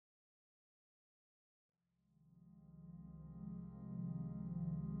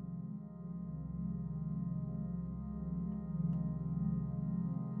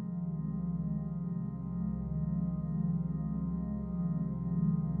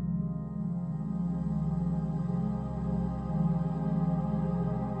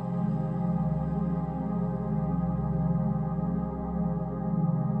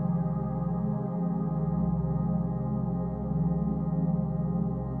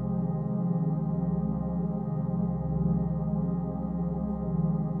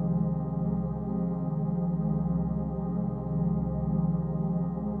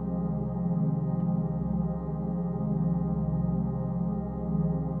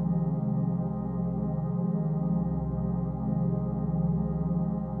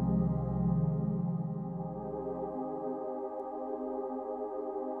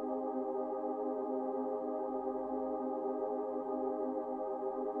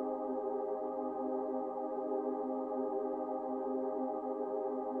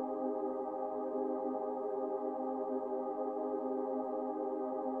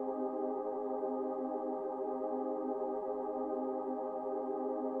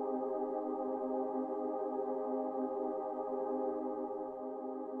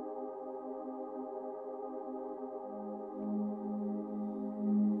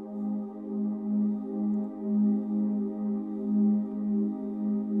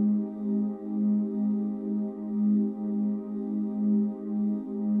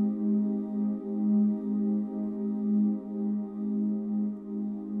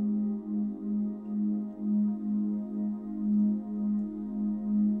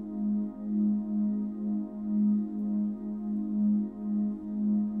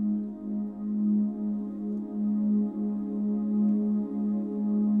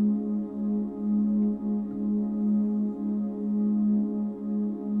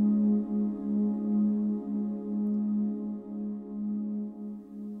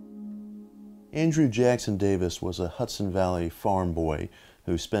Andrew Jackson Davis was a Hudson Valley farm boy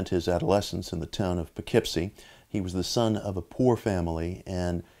who spent his adolescence in the town of Poughkeepsie. He was the son of a poor family,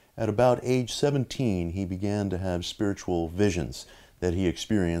 and at about age 17 he began to have spiritual visions that he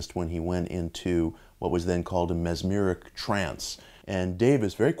experienced when he went into what was then called a mesmeric trance. And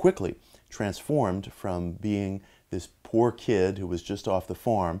Davis very quickly transformed from being this poor kid who was just off the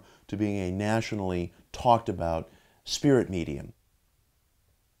farm to being a nationally talked about spirit medium.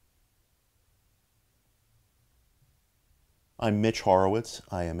 I'm Mitch Horowitz.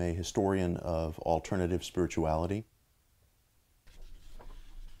 I am a historian of alternative spirituality.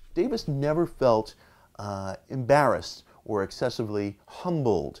 Davis never felt embarrassed or excessively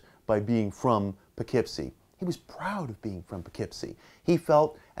humbled by being from Poughkeepsie. He was proud of being from Poughkeepsie. He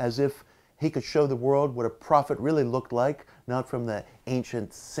felt as if he could show the world what a prophet really looked like, not from the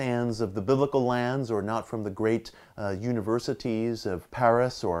ancient sands of the biblical lands or not from the great universities of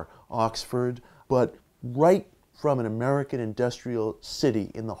Paris or Oxford, but right from an American industrial city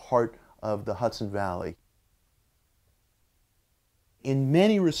in the heart of the Hudson Valley. In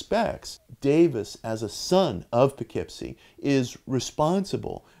many respects, Davis, as a son of Poughkeepsie, is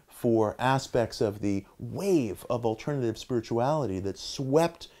responsible for aspects of the wave of alternative spirituality that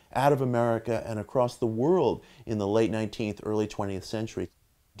swept out of America and across the world in the late 19th, early 20th century.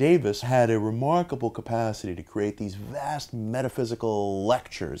 Davis had a remarkable capacity to create these vast metaphysical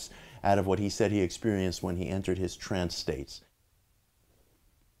lectures out of what he said he experienced when he entered his trance states.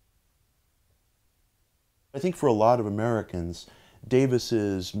 I think for a lot of Americans,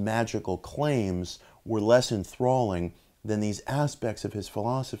 Davis's magical claims were less enthralling than these aspects of his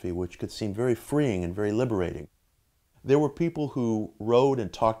philosophy, which could seem very freeing and very liberating. There were people who wrote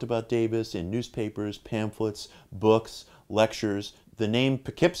and talked about Davis in newspapers, pamphlets, books, lectures. The name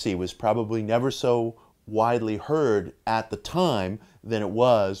Poughkeepsie was probably never so widely heard at the time than it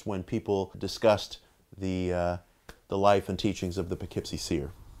was when people discussed the life and teachings of the Poughkeepsie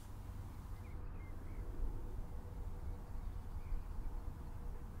Seer.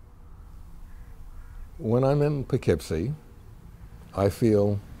 When I'm in Poughkeepsie, I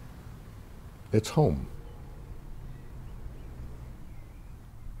feel it's home.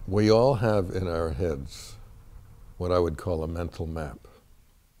 We all have in our heads what I would call a mental map.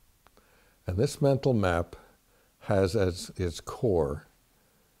 And this mental map has as its core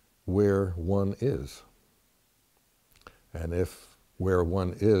where one is. And if where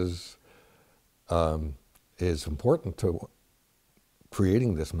one is important to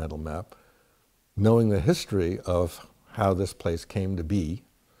creating this mental map, knowing the history of how this place came to be,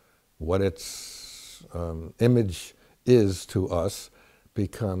 what its image is to us,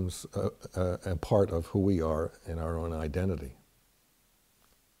 becomes a part of who we are in our own identity.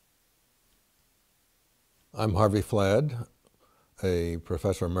 I'm Harvey Flad, a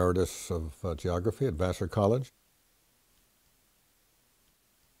professor emeritus of geography at Vassar College.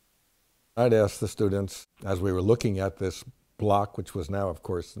 I'd ask the students, as we were looking at this block, which was now, of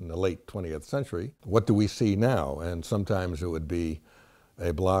course, in the late 20th century, what do we see now? And sometimes it would be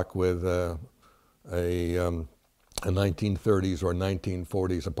a block with a 1930s or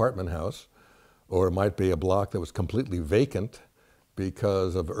 1940s apartment house, or it might be a block that was completely vacant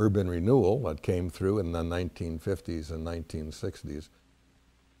because of urban renewal that came through in the 1950s and 1960s.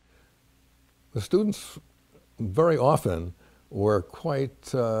 The students very often were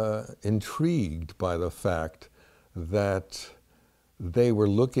quite intrigued by the fact that they were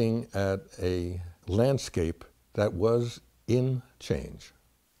looking at a landscape that was in change.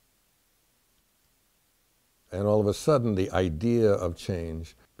 And all of a sudden, the idea of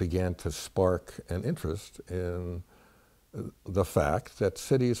change began to spark an interest in the fact that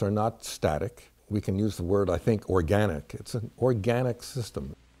cities are not static. We can use the word, I think, organic. It's an organic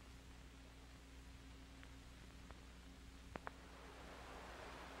system.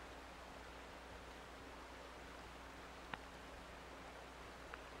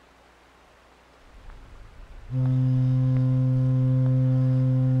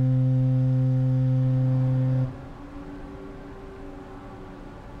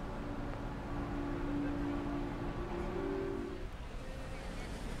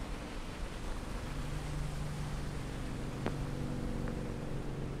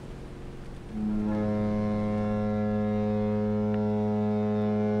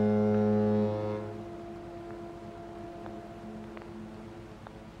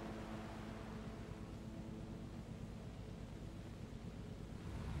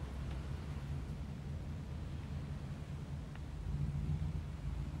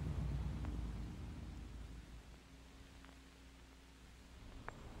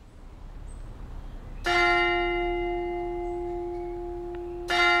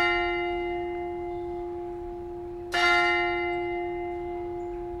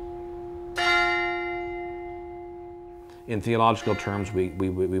 In theological terms, we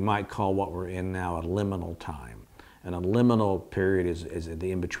might call what we're in now a liminal time. And a liminal period is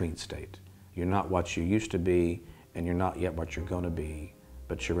the in-between state. You're not what you used to be, and you're not yet what you're going to be,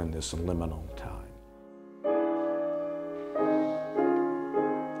 but you're in this liminal time.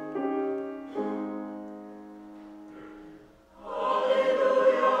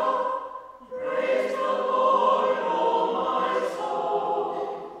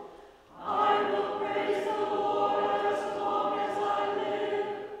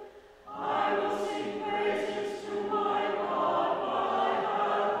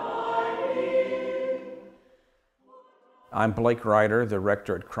 I'm Blake Ryder, the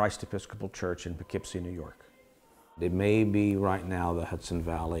rector at Christ Episcopal Church in Poughkeepsie, New York. It may be right now the Hudson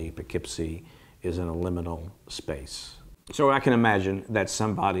Valley, Poughkeepsie, is in a liminal space. So I can imagine that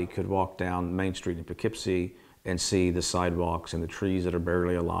somebody could walk down Main Street in Poughkeepsie and see the sidewalks and the trees that are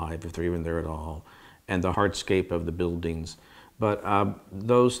barely alive, if they're even there at all, and the hardscape of the buildings. But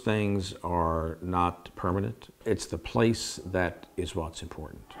those things are not permanent. It's the place that is what's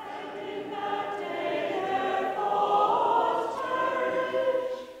important.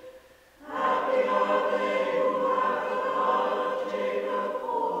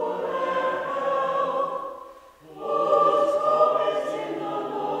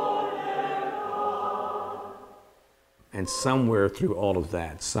 And somewhere through all of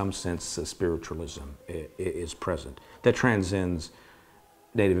that, some sense of spiritualism is present that transcends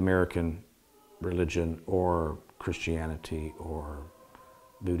Native American religion or Christianity or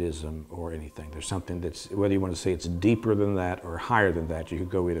Buddhism or anything. There's something that's, whether you want to say it's deeper than that or higher than that, you could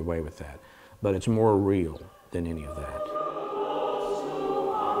go either way with that. But it's more real than any of that.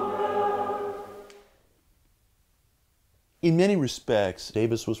 In many respects,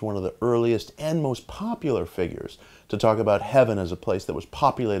 Davis was one of the earliest and most popular figures to talk about heaven as a place that was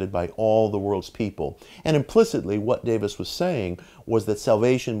populated by all the world's people. And implicitly, what Davis was saying was that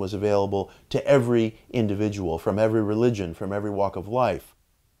salvation was available to every individual, from every religion, from every walk of life.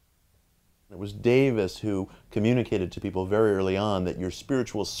 It was Davis who communicated to people very early on that your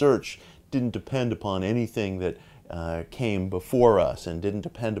spiritual search didn't depend upon anything that came before us, and didn't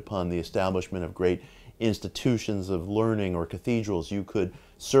depend upon the establishment of great institutions of learning or cathedrals. You could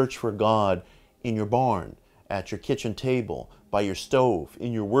search for God in your barn, at your kitchen table, by your stove,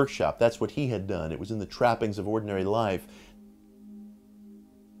 in your workshop. That's what he had done. It was in the trappings of ordinary life.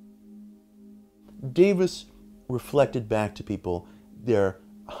 Davis reflected back to people their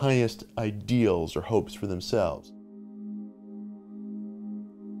highest ideals or hopes for themselves.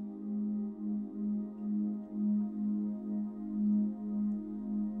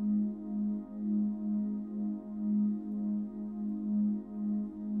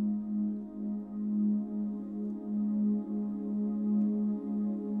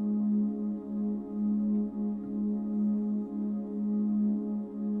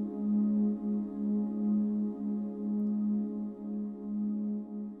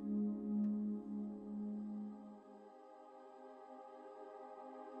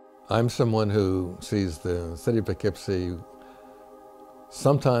 I'm someone who sees the city of Poughkeepsie,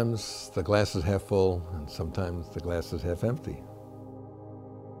 sometimes the glass is half full and sometimes the glass is half empty.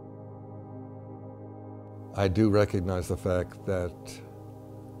 I do recognize the fact that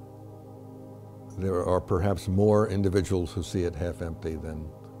there are perhaps more individuals who see it half empty than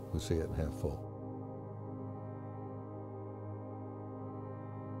who see it half full.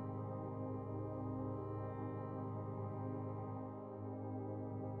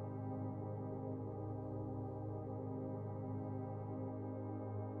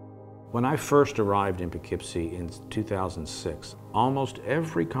 When I first arrived in Poughkeepsie in 2006, almost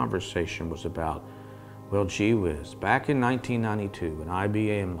every conversation was about, well, gee whiz, back in 1992 when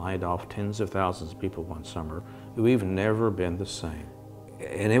IBM laid off tens of thousands of people one summer, we've never been the same.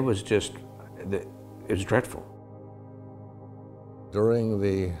 And it was just, it was dreadful. During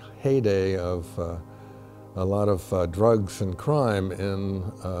the heyday of a lot of drugs and crime in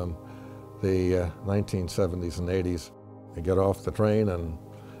the 1970s and 80s, I got off the train and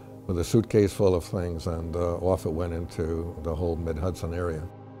with a suitcase full of things, and off it went into the whole mid-Hudson area.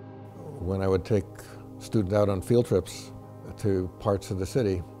 When I would take students out on field trips to parts of the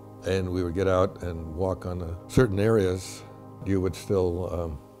city, and we would get out and walk on certain areas, you would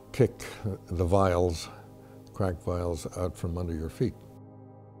still kick the vials, crack vials, out from under your feet.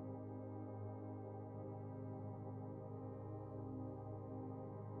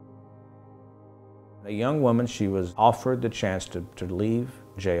 A young woman, she was offered the chance to leave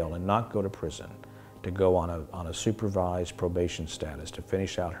jail and not go to prison, to go on a supervised probation status to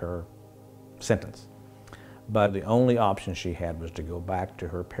finish out her sentence. But the only option she had was to go back to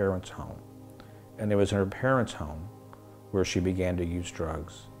her parents' home. And it was in her parents' home where she began to use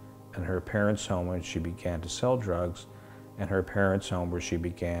drugs, and her parents' home when she began to sell drugs, and her parents' home where she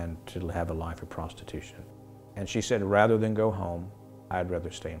began to have a life of prostitution. And she said, rather than go home, I'd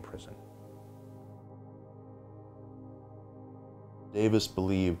rather stay in prison. Davis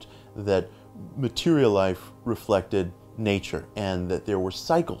believed that material life reflected nature and that there were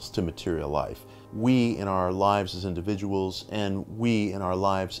cycles to material life. We in our lives as individuals and we in our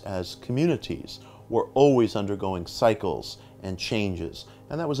lives as communities were always undergoing cycles and changes.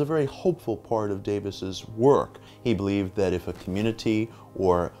 And that was a very hopeful part of Davis's work. He believed that if a community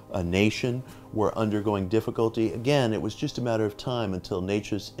or a nation were undergoing difficulty, again, it was just a matter of time until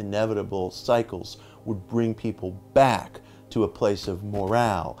nature's inevitable cycles would bring people back to a place of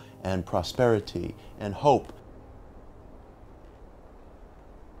morale and prosperity and hope.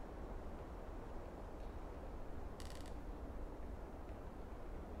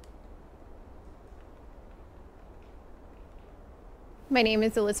 My name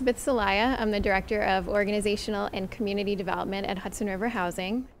is Elizabeth Zelaya. I'm the Director of Organizational and Community Development at Hudson River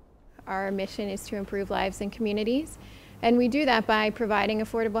Housing. Our mission is to improve lives in communities, and we do that by providing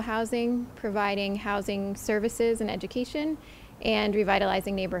affordable housing, providing housing services and education, and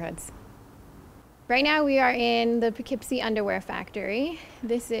revitalizing neighborhoods. Right now we are in the Poughkeepsie Underwear Factory.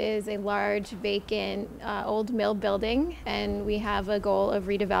 This is a large vacant old mill building, and we have a goal of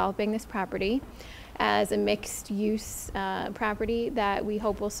redeveloping this property as a mixed-use property that we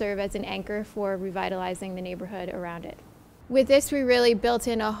hope will serve as an anchor for revitalizing the neighborhood around it. With this, we really built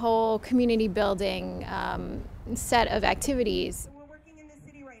in a whole community building set of activities. So we're working in the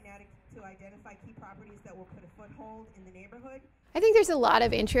city right now to identify key properties that will put a foothold in the neighborhood. I think there's a lot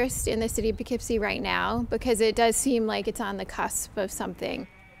of interest in the city of Poughkeepsie right now because it does seem like it's on the cusp of something.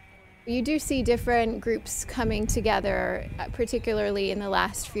 You do see different groups coming together, particularly in the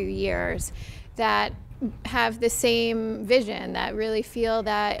last few years, that have the same vision, that really feel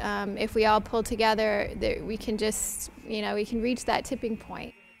that if we all pull together, that we can just, we can reach that tipping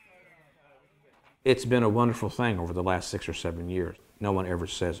point. It's been a wonderful thing over the last 6 or 7 years. No one ever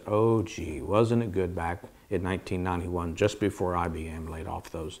says, oh gee, wasn't it good back in 1991, just before IBM laid off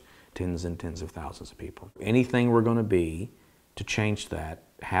those tens and tens of thousands of people. Anything we're going to be to change that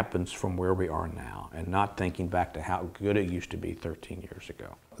happens from where we are now, and not thinking back to how good it used to be 13 years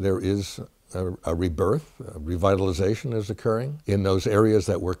ago. There is a rebirth, a revitalization is occurring in those areas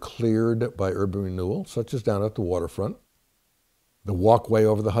that were cleared by urban renewal, such as down at the waterfront. The walkway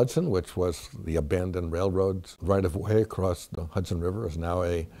over the Hudson, which was the abandoned railroad's right-of-way across the Hudson River, is now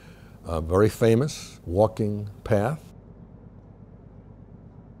a very famous walking path.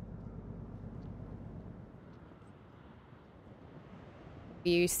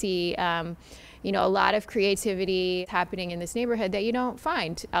 You see a lot of creativity happening in this neighborhood that you don't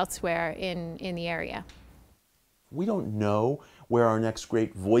find elsewhere in the area. We don't know where our next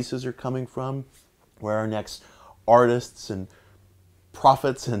great voices are coming from, where our next artists and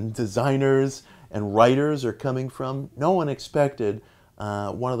prophets and designers and writers are coming from. No one expected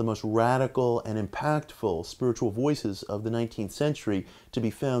one of the most radical and impactful spiritual voices of the 19th century to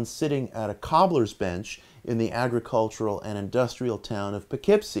be found sitting at a cobbler's bench in the agricultural and industrial town of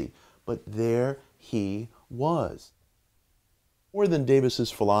Poughkeepsie. But there he was. More than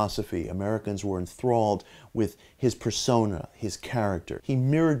Davis's philosophy, Americans were enthralled with his persona, his character. He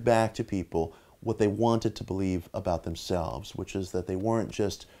mirrored back to people what they wanted to believe about themselves, which is that they weren't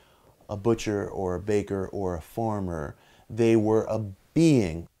just a butcher or a baker or a farmer. They were a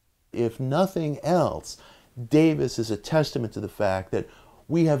being. If nothing else, Davis is a testament to the fact that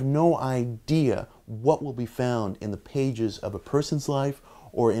we have no idea what will be found in the pages of a person's life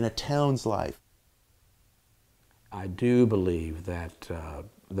or in a town's life. I do believe that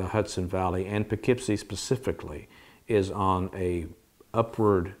the Hudson Valley, and Poughkeepsie specifically, is on a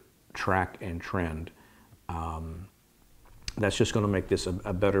upward track and trend that's just going to make this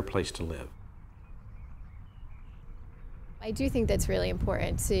a better place to live. I do think that's really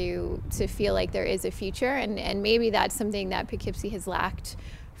important to feel like there is a future, and maybe that's something that Poughkeepsie has lacked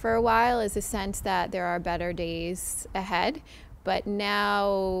for a while, is a sense that there are better days ahead. But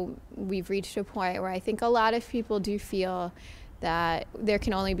now we've reached a point where I think a lot of people do feel that there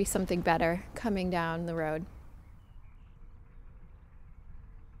can only be something better coming down the road.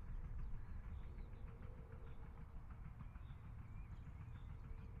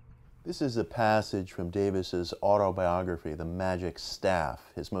 This is a passage from Davis's autobiography, The Magic Staff,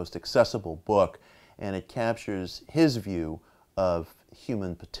 his most accessible book, and it captures his view of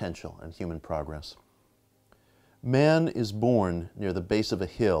human potential and human progress. Man is born near the base of a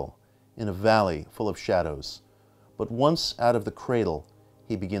hill, in a valley full of shadows, but once out of the cradle,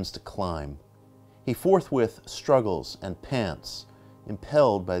 he begins to climb. He forthwith struggles and pants,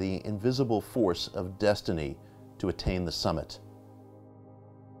 impelled by the invisible force of destiny to attain the summit.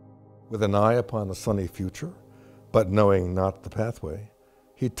 With an eye upon a sunny future, but knowing not the pathway,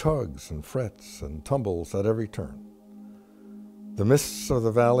 he tugs and frets and tumbles at every turn. The mists of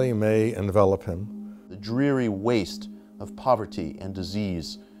the valley may envelop him. The dreary waste of poverty and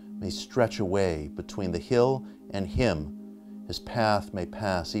disease may stretch away between the hill and him. His path may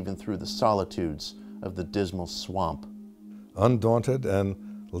pass even through the solitudes of the dismal swamp. Undaunted and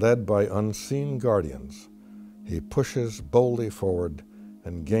led by unseen guardians, he pushes boldly forward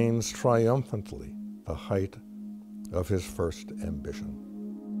and gains triumphantly the height of his first ambition.